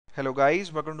Hello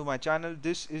guys, welcome to my channel.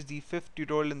 This is the fifth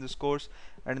tutorial in this course,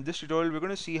 and in this tutorial we're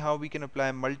going to see how we can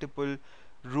apply multiple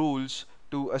rules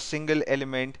to a single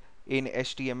element in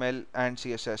HTML and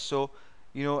CSS. So,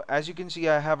 as you can see,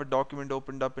 I have a document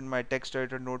opened up in my text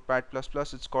editor notepad++.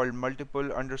 It's called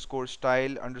multiple underscore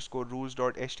style underscore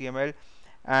rules.html,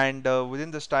 and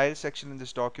within the style section in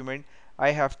this document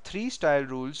I have three style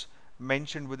rules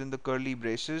mentioned within the curly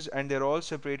braces, and they're all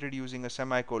separated using a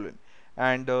semicolon,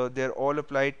 and they're all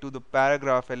applied to the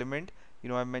paragraph element.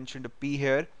 I mentioned a P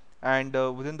here, and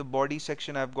within the body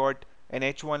section I've got an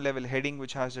H1 level heading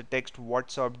which has the text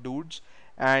 "What's up, dudes?"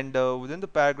 and within the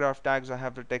paragraph tags I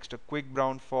have the text "A quick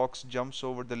brown fox jumps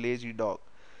over the lazy dog."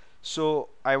 So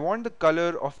I want the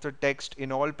color of the text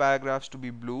in all paragraphs to be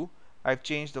blue. I've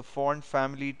changed the font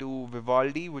family to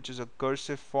Vivaldi, which is a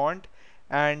cursive font,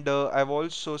 and I've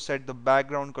also set the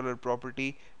background color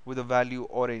property with a value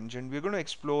orange. And we're going to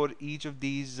explore each of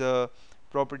these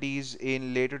properties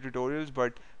in later tutorials,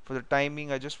 but for the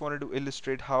timing I just wanted to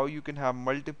illustrate how you can have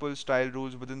multiple style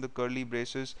rules within the curly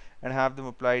braces and have them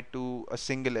applied to a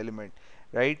single element,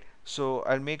 right? So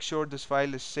I'll make sure this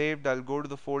file is saved. I'll go to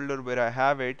the folder where I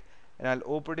have it, and I'll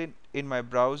open it in my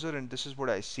browser, and this is what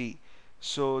I see.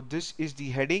 So this is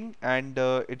the heading, and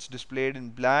it's displayed in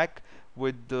black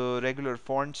with the regular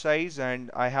font size, and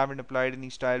I haven't applied any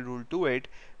style rule to it,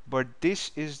 but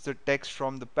this is the text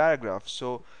from the paragraph.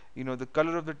 So the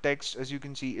color of the text, as you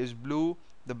can see, is blue,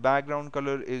 the background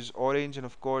color is orange, and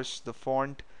of course the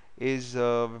font is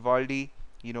Vivaldi.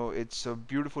 It's a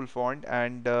beautiful font,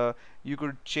 and you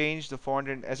could change the font,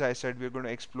 and as I said, we're going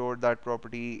to explore that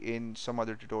property in some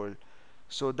other tutorial.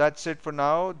 So that's it for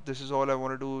now. This is all I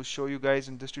wanted to show you guys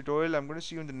in this tutorial. I'm going to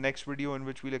see you in the next video in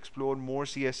which we'll explore more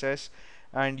CSS,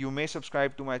 and you may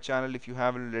subscribe to my channel if you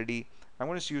haven't already. I'm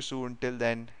going to see you soon. Till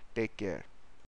then, take care.